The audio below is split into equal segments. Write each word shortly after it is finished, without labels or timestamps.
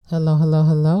Hello, hello,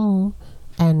 hello,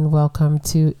 and welcome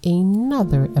to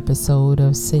another episode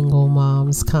of Single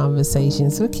Moms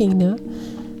Conversations with Kina.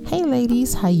 Hey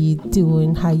ladies, how you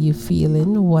doing? How you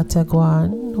feeling? What's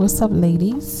going? What's up,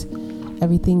 ladies?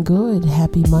 Everything good?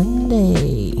 Happy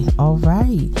Monday. All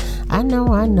right. I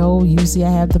know. Usually I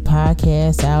have the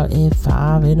podcast out at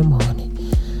 5 in the morning.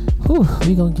 Whew,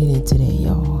 we gonna get into that,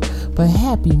 y'all. But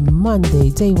happy Monday,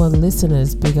 day one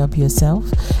listeners, big up yourself.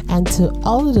 And to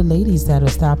all of the ladies that are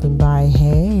stopping by,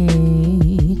 hey,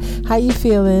 how you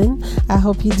feeling? I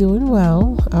hope you're doing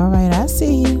well. All right, I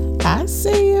see you.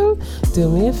 Do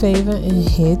me a favor and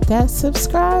hit that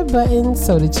subscribe button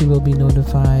so that you will be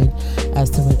notified as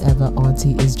to whenever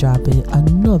Auntie is dropping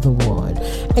another one.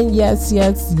 And yes,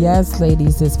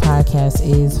 ladies, this podcast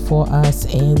is for us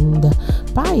and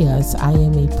by us. I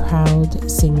am a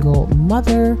proud single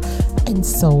mother, and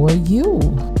so are you.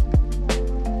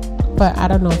 But I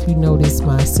don't know if you noticed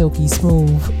my silky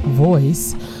smooth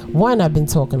voice. One, I've been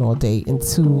talking all day, and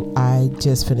two, I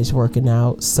just finished working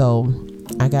out. So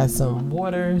I got some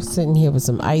water sitting here with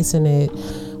some ice in it,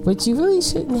 which you really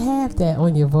shouldn't have that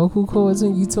on your vocal cords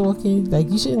when you're talking. Like,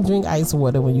 you shouldn't drink ice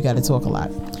water when you got to talk a lot.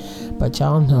 But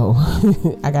y'all know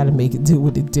I got to make it do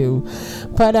what it do.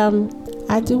 But I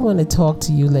do want to talk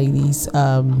to you ladies.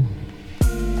 How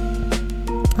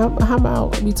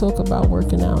about we talk about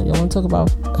working out? Y'all want to talk about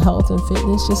health and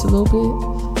fitness just a little bit?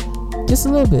 Just a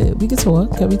little bit. We can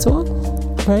talk. Can we talk?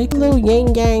 Right? A little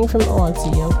yang gang from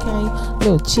Auntie, okay? A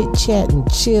little chit chat and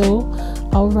chill.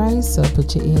 All right, so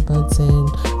put your earbuds in.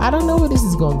 I don't know where this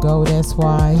is going to go. That's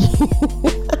why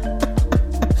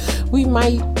we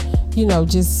might,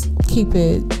 just keep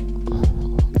it,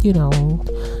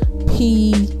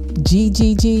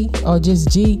 PGGG or just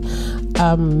G.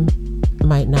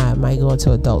 Might go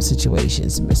into adult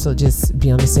situations. So just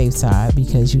be on the safe side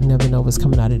because you never know what's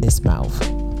coming out of this mouth.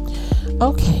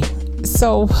 Okay,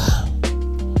 so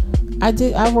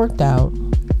I worked out,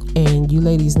 and you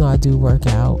ladies know I do work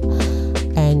out,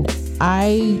 and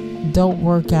I don't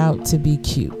work out to be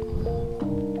cute.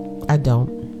 I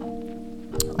don't.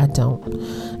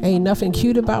 Ain't nothing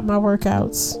cute about my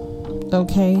workouts.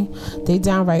 Okay, they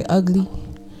downright ugly,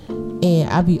 and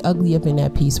I be ugly up in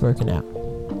that piece working out.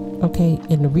 Okay,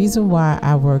 and the reason why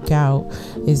I work out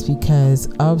is because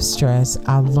of stress.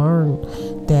 I learned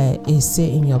that it sits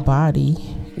in your body.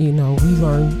 We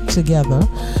learn together.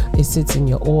 It sits in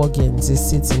your organs. It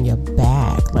sits in your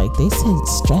back. Like they said,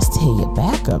 stress tear your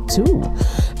back up too,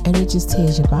 and it just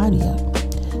tears your body up.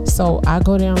 So I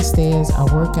go downstairs, I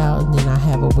work out, and then I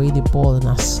have a weighted ball, and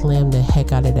I slam the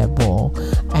heck out of that ball,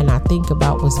 and I think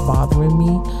about what's bothering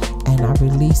me, and I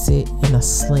release it in a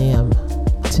slam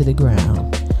to the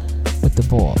ground with the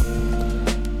ball.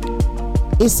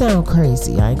 It sounds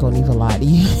crazy. I ain't gonna even lie to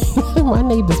you. My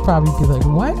neighbors probably be like,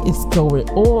 what is going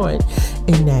on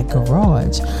in that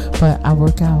garage? But I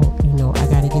work out, I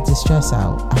gotta get the stress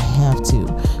out. I have to,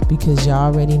 because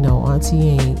y'all already know Auntie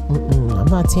ain't, I'm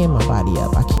not tearing my body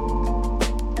up. I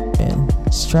can't. And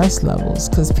stress levels,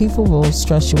 because people will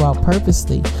stress you out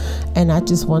purposely. And I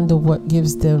just wonder what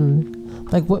gives them,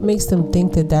 what makes them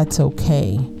think that that's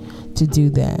okay to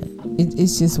do that.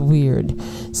 It's just weird.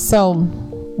 So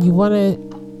you want to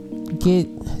get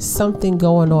something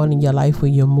going on in your life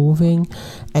where you're moving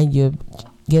and you're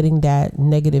getting that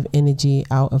negative energy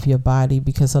out of your body,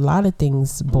 because a lot of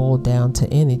things boil down to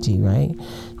energy, right?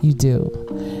 You do.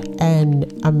 And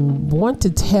I want to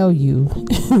tell you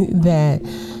that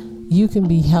you can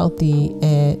be healthy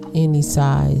at any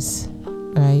size,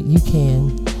 right? You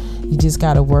can. You just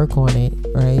got to work on it,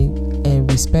 right? And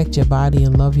respect your body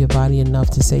and love your body enough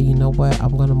to say, you know what?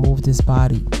 I'm going to move this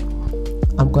body.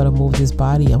 I'm going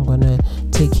to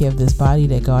take care of this body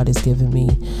that God has given me.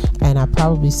 And I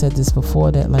probably said this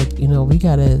before that, we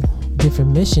got a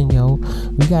different mission, yo.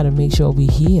 We got to make sure we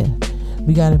here.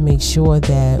 We got to make sure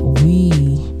that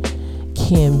we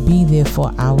can be there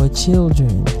for our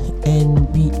children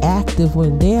and be active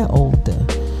when they're older.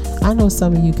 I know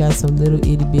some of you got some little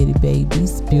itty bitty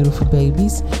babies, beautiful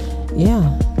babies.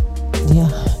 Yeah.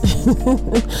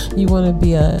 You want to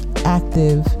be an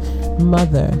active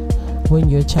mother when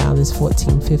your child is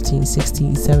 14, 15,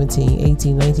 16, 17,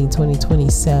 18, 19, 20,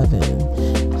 27.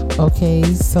 Okay,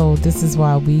 so this is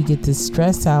why we get this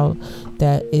stress out.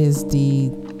 That is the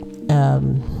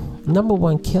number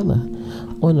one killer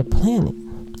on the planet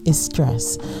is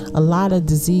stress. A lot of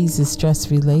disease is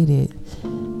stress related,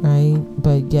 right?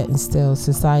 But yet and still,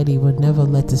 society would never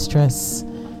let the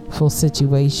stressful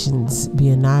situations be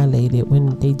annihilated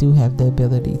when they do have the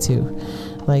ability to.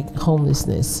 Like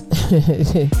homelessness.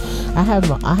 I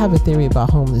have a theory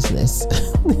about homelessness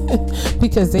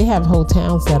because they have whole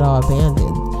towns that are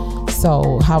abandoned.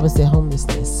 So how is their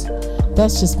homelessness?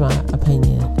 That's just my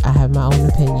opinion. I have my own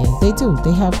opinion. They do.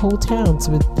 They have whole towns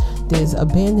with there's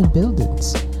abandoned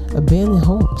buildings, abandoned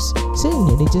homes sitting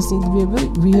there. They just need to be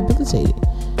rehabilitated.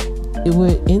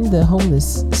 We're in the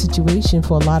homeless situation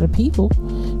for a lot of people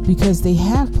because they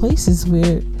have places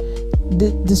where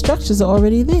the structures are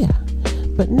already there.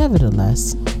 But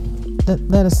nevertheless,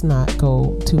 let us not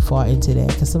go too far into that,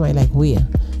 because somebody like, where?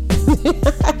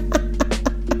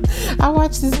 I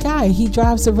watch this guy. He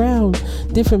drives around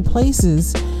different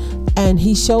places and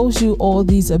he shows you all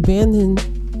these abandoned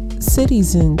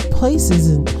cities and places,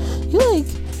 and you're like,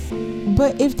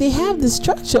 but if they have the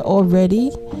structure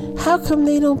already, how come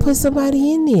they don't put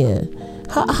somebody in there?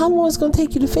 How long is it going to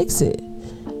take you to fix it?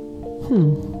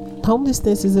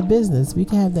 Homelessness is a business. We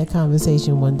can have that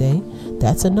conversation one day.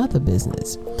 That's another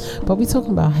business. But we're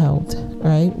talking about health,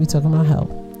 right? We're talking about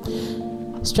health.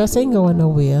 Stress ain't going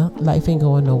nowhere. Life ain't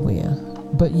going nowhere.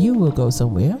 But you will go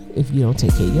somewhere if you don't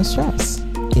take care of your stress.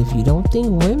 If you don't think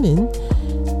women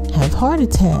have heart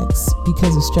attacks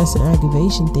because of stress and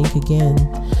aggravation, think again.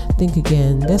 Think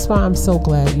again. That's why I'm so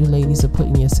glad you ladies are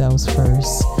putting yourselves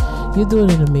first. You're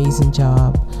doing an amazing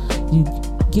job. You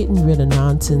getting rid of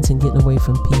nonsense and getting away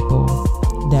from people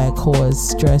that cause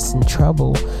stress and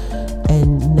trouble.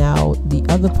 And now the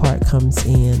other part comes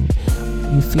in.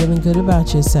 You're feeling good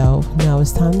about yourself. Now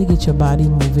it's time to get your body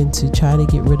moving to try to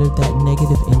get rid of that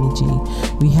negative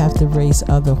energy. We have to raise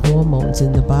other hormones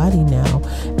in the body now.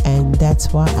 And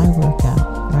that's why I work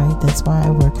out, right? That's why I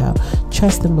work out.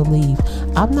 Trust and believe.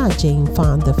 I'm not Jane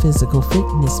Fonda physical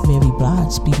fitness. Mary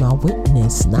Blige be my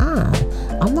witness. Nah,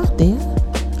 I'm not there.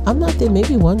 I'm not there.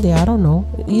 Maybe one day, I don't know.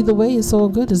 Either way, it's all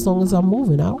good as long as I'm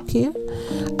moving. I don't care.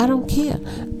 I don't care,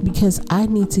 because I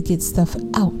need to get stuff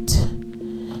out.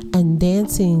 And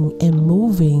dancing and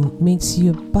moving makes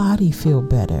your body feel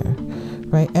better,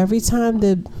 right? Every time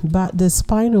the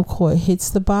spinal cord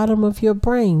hits the bottom of your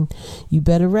brain, you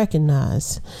better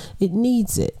recognize it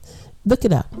needs it. Look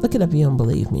it up. Look it up. You don't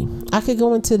believe me. I could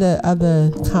go into the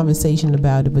other conversation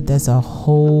about it, but that's a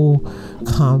whole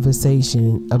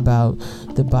conversation about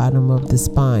the bottom of the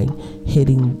spine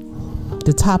hitting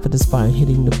the top of the spine,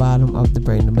 hitting the bottom of the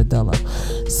brain, the medulla.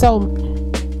 So,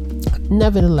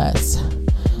 nevertheless,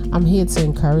 I'm here to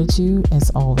encourage you, as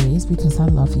always, because I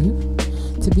love you,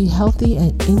 to be healthy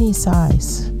at any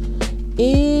size.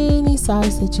 Any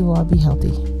size that you are, be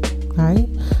healthy. Right?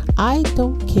 I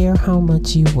don't care how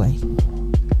much you weigh.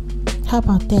 How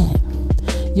about that?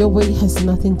 Your weight has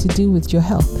nothing to do with your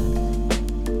health,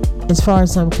 as far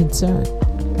as I'm concerned,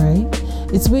 right?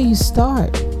 It's where you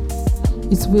start.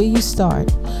 It's where you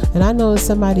start. And I know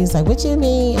somebody's like, what you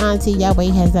mean, auntie, your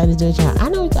weight has nothing to do with your health? I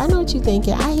know what you're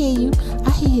thinking. I hear you.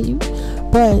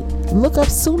 But look up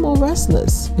sumo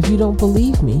wrestlers if you don't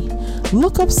believe me.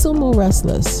 Look up sumo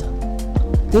wrestlers.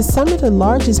 They're some of the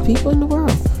largest people in the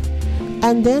world.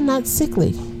 And they're not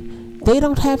sickly. They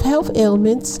don't have health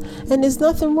ailments, and there's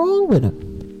nothing wrong with them.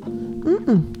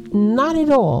 Not at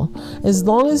all. As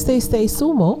long as they stay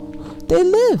sumo, they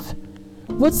live.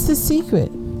 What's the secret?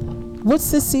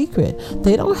 What's the secret?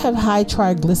 They don't have high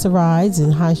triglycerides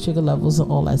and high sugar levels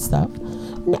and all that stuff.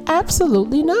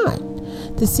 Absolutely not.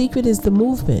 The secret is the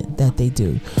movement that they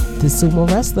do. The sumo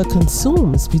wrestler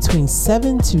consumes between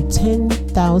 7 to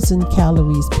 10,000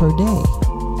 calories per day.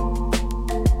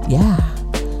 Yeah.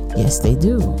 Yes, they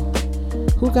do.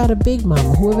 Who got a big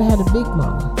mama? Whoever had a big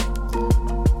mama?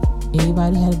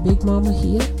 Anybody had a big mama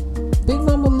here? Big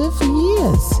mama lived for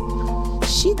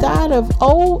years. She died of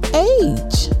old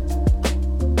age.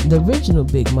 The original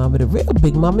big mama, the real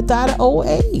big mama, died of old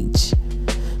age.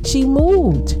 She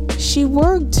moved. She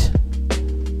worked.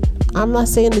 I'm not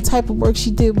saying the type of work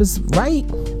she did was right,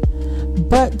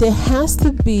 but there has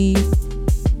to be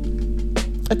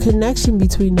a connection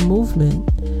between the movement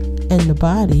and the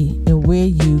body and where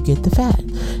you get the fat.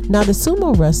 Now, the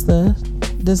sumo wrestler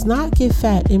does not get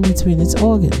fat in between his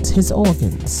organs.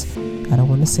 I don't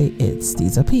want to say it's.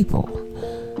 These are people.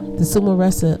 The sumo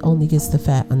wrestler only gets the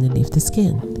fat underneath the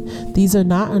skin. These are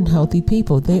not unhealthy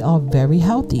people. They are very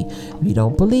healthy. If you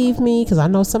don't believe me, because I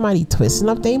know somebody twisting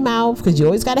up their mouth, because you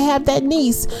always got to have that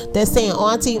niece that's saying,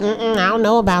 auntie, I don't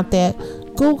know about that.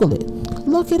 Google it.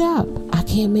 Look it up. I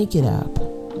can't make it up.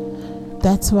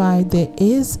 That's why there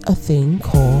is a thing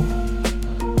called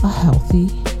a healthy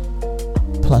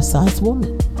plus size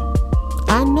woman.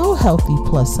 I know healthy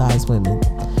plus size women.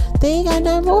 They ain't got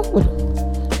nothing wrong with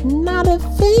them. Not a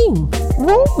thing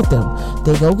wrong with them.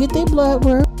 They go get their blood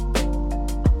work.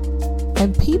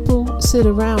 And people sit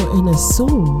around and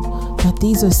assume that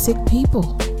these are sick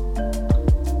people.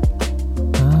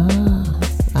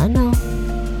 I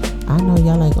know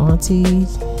y'all like, auntie,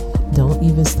 Don't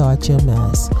even start your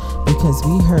mess, because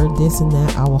we heard this and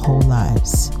that our whole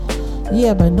lives.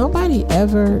 Yeah, but nobody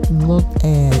ever looked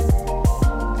at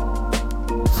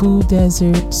food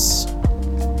deserts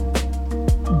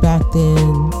back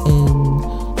then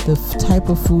and the type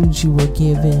of foods you were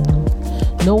given.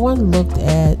 No one looked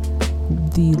at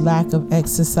the lack of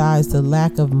exercise, the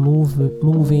lack of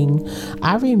moving.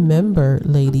 I remember,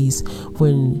 ladies,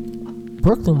 when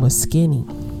Brooklyn was skinny.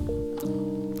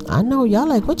 I know y'all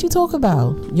like, what you talk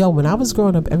about? Yo, when I was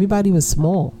growing up, everybody was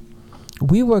small.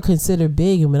 We were considered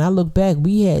big, and when I look back,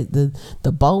 we had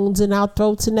the bones in our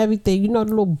throats and everything. You know, the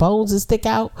little bones that stick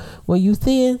out when you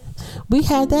thin. We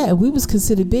had that, and we was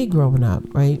considered big growing up,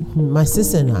 right? My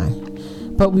sister and I.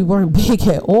 But we weren't big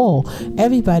at all.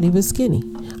 Everybody was skinny.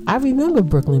 I remember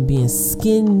Brooklyn being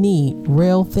skinny,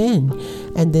 real thin.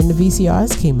 And then the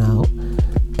VCRs came out.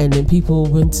 And then people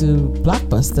went to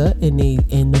Blockbuster in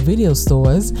the video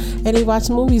stores, and they watched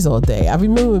movies all day. I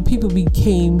remember when people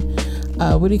became,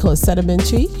 what do you call it,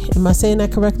 sedimentary? Am I saying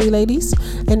that correctly, ladies?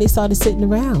 And they started sitting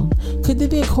around. Could there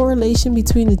be a correlation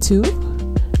between the two?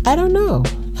 I don't know.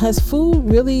 Has food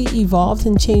really evolved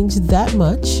and changed that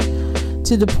much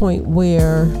to the point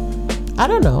where, I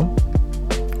don't know,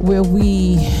 where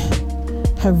we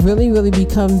have really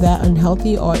become that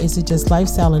unhealthy, or is it just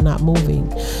lifestyle and not moving?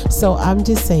 So I'm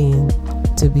just saying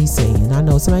to be saying. I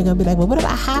know somebody gonna be like, well, what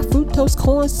about high fructose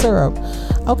corn syrup?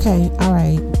 Okay, all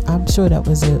right, I'm sure that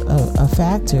was a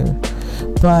factor,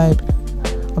 but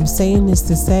I'm saying this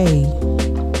to say,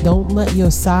 don't let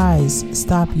your size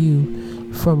stop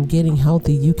you from getting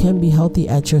healthy. You can be healthy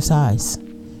at your size.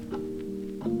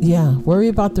 Yeah, worry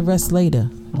about the rest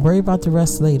later.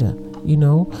 You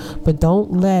know, but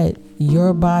don't let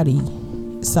your body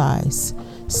size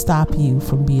stop you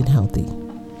from being healthy.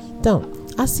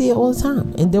 Don't. I see it all the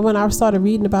time. And then when I started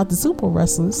reading about the sumo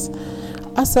wrestlers,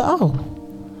 I said, oh,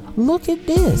 look at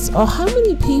this. Or how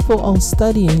many people are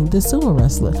studying the sumo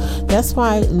wrestler? That's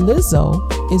why Lizzo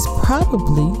is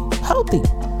probably healthy.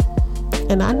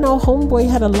 And I know Homeboy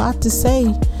had a lot to say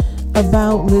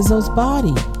about Lizzo's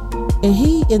body, and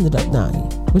he ended up dying,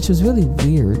 which was really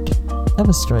weird. That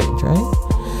was strange, right?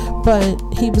 But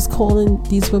he was calling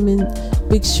these women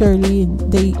Big Shirley,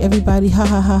 and everybody ha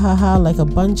ha ha ha ha, like a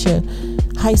bunch of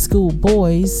high school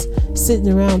boys sitting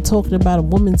around talking about a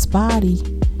woman's body,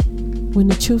 when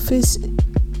the truth is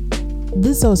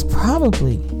Lizzo's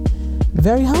probably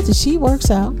very healthy. She works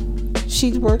out,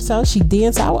 she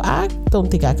dances out. I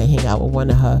don't think I can hang out with one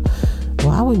of her.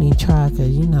 Well, I wouldn't even try, because,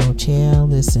 you know, child,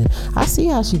 listen, I see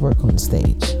how she work on the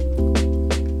stage.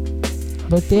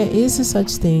 But there is a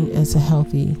such thing as a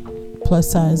healthy plus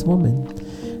size woman.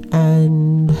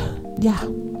 And yeah,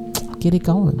 get it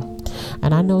going.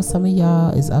 And I know some of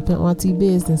y'all is up in auntie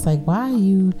business, like, why are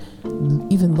you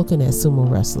even looking at sumo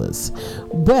wrestlers?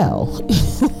 Well,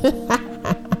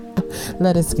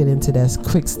 let us get into this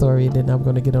quick story, and then I'm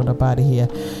going to get on up out of here.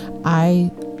 I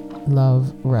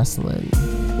love wrestling.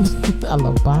 I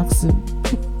love boxing,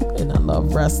 and I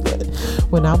love wrestling.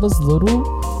 When I was little,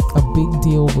 a big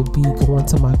deal would be going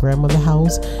to my grandmother's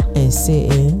house and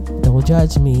sitting, don't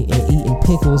judge me, and eating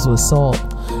pickles with salt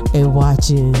and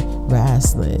watching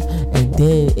wrestling. And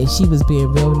then if she was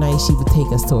being real nice, she would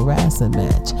take us to a wrestling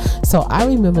match. So I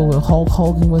remember when Hulk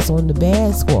Hogan was on the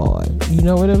Bad Squad. You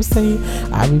know what I'm saying?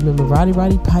 I remember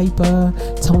Roddy Piper,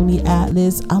 Tony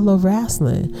Atlas. I love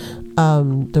wrestling.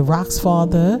 The Rock's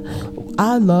father.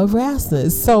 I love wrestling.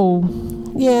 So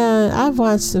yeah, I've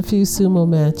watched a few sumo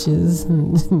matches.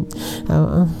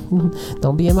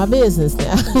 Don't be in my business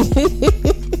now.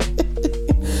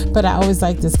 But I always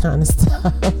like this kind of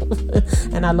stuff.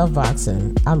 And I love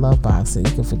boxing.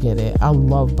 You can forget it. I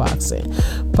love boxing.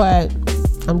 But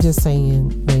I'm just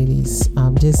saying, ladies,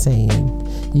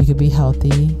 you could be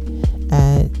healthy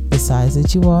at the size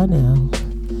that you are now,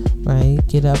 right?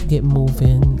 Get up, get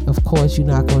moving. Of course, you're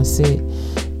not going to sit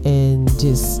and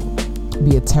just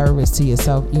be a terrorist to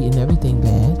yourself, eating everything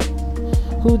bad.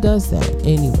 Who does that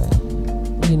anyway?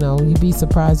 You know, you'd be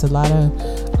surprised, a lot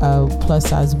of plus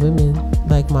size women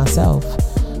like myself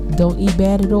don't eat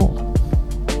bad at all.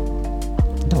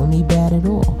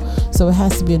 So it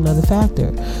has to be another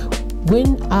factor.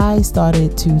 When I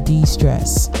started to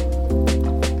de-stress,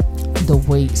 the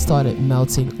weight started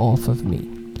melting off of me.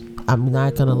 I'm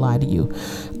not gonna lie to you.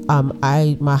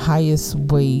 My highest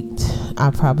weight, I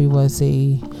probably was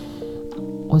it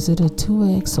a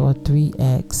 2X or a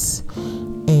 3X?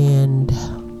 And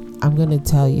I'm gonna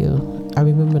tell you, I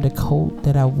remember the coat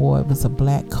that I wore. It was a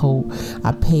black coat.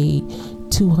 I paid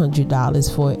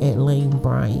 $200 for it at Lane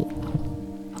Bryant.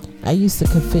 I used to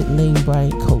fit Lane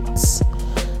Bryant coats.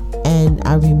 And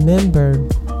I remember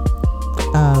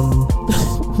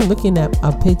looking at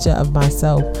a picture of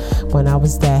myself when I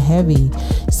was that heavy.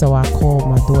 So I called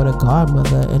my daughter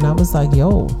godmother and I was like,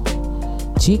 yo,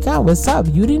 Chica, what's up?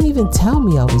 You didn't even tell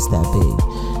me I was that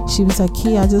big. She was like,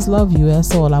 Key, I just love you.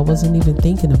 That's all. I wasn't even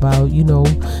thinking about,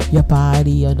 your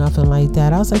body or nothing like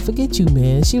that. I was like, forget you,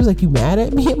 man. She was like, you mad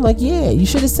at me? I'm like, yeah, you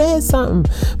should have said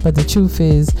something. But the truth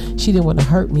is, she didn't want to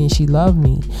hurt me and she loved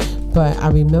me. But I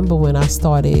remember when I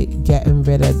started getting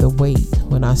rid of the weight,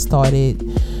 when I started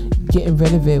getting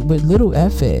rid of it with little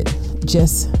effort,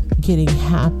 just getting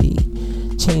happy,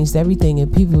 changed everything.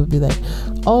 And people would be like,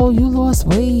 oh, you lost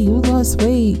weight.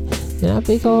 And I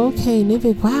think, oh, okay. And they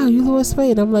think, wow, you lost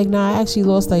weight. And I'm like, nah, I actually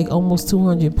lost like almost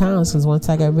 200 pounds because once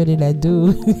I got rid of that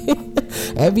dude,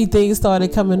 everything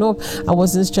started coming off. I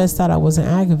wasn't stressed out. I wasn't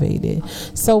aggravated.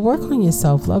 So work on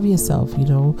yourself. Love yourself.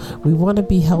 We want to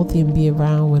be healthy and be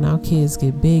around when our kids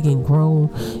get big and grown.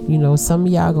 Some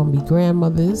of y'all going to be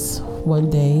grandmothers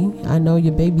one day. I know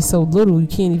your baby's so little you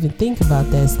can't even think about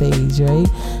that stage, right?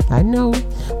 I know,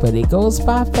 but it goes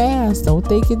by fast. Don't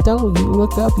think it don't. You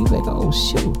look up, you like, oh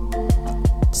shoot,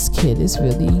 this kid is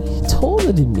really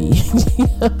taller than me.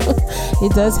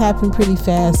 It does happen pretty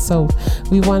fast. So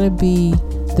we want to be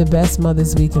the best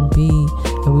mothers we can be,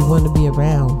 and we want to be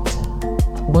around.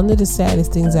 One of the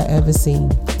saddest things I ever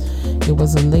seen, it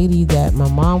was a lady that my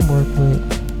mom worked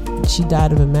with. She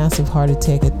died of a massive heart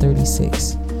attack at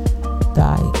 36.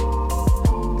 Died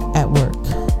at work.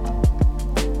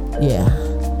 Yeah,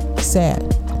 sad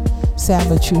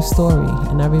but true story.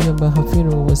 And I remember her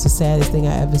funeral was the saddest thing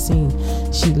I ever seen.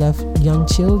 She left young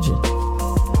children,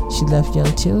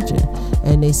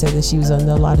 and they said that she was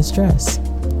under a lot of stress.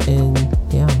 And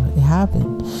yeah, it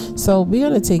happened. So we're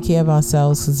gonna take care of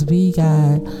ourselves because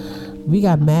we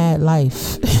got mad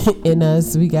life in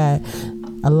us. We got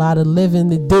a lot of living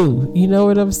to do, you know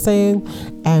what I'm saying?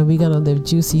 And we're gonna live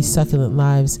juicy, succulent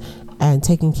lives. And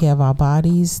taking care of our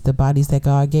bodies, the bodies that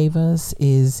God gave us,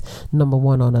 is number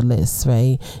one on the list,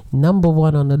 right? Number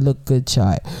one on the look good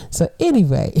chart. So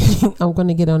anyway, I'm going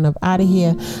to get on up out of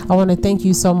here. I want to thank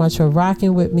you so much for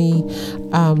rocking with me.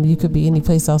 You could be any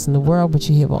place else in the world, but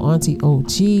you're here with Auntie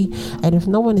OG. And if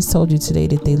no one has told you today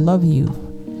that they love you,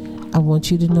 I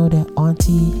want you to know that Auntie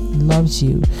loves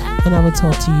you. And I will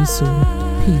talk to you soon.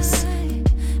 Peace.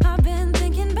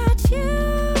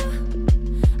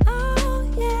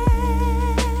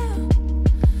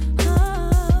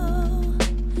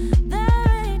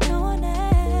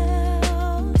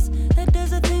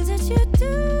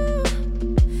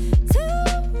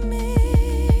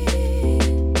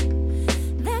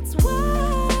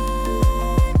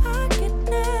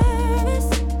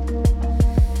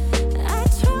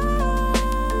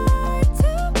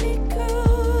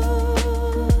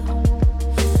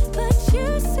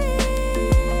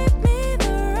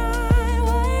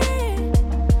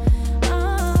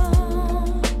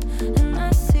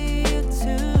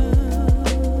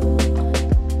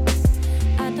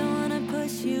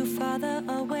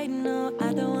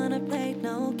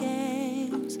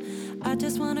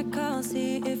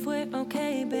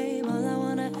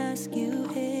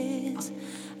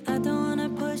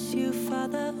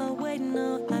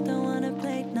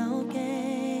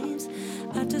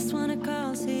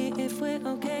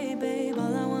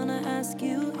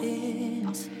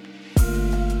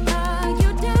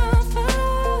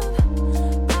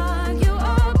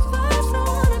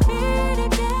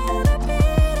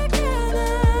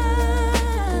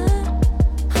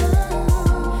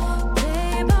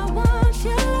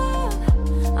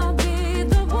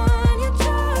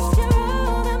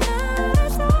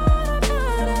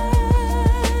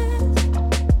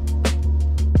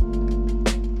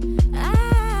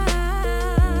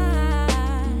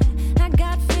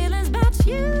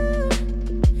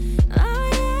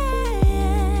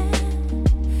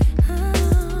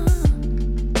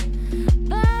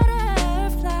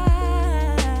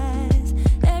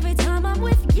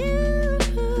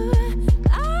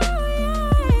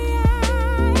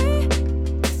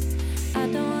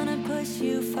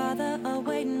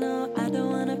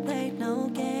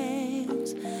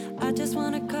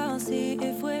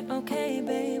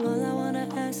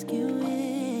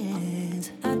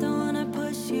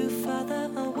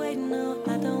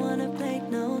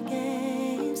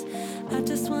 I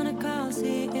just wanna call,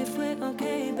 see if we're okay.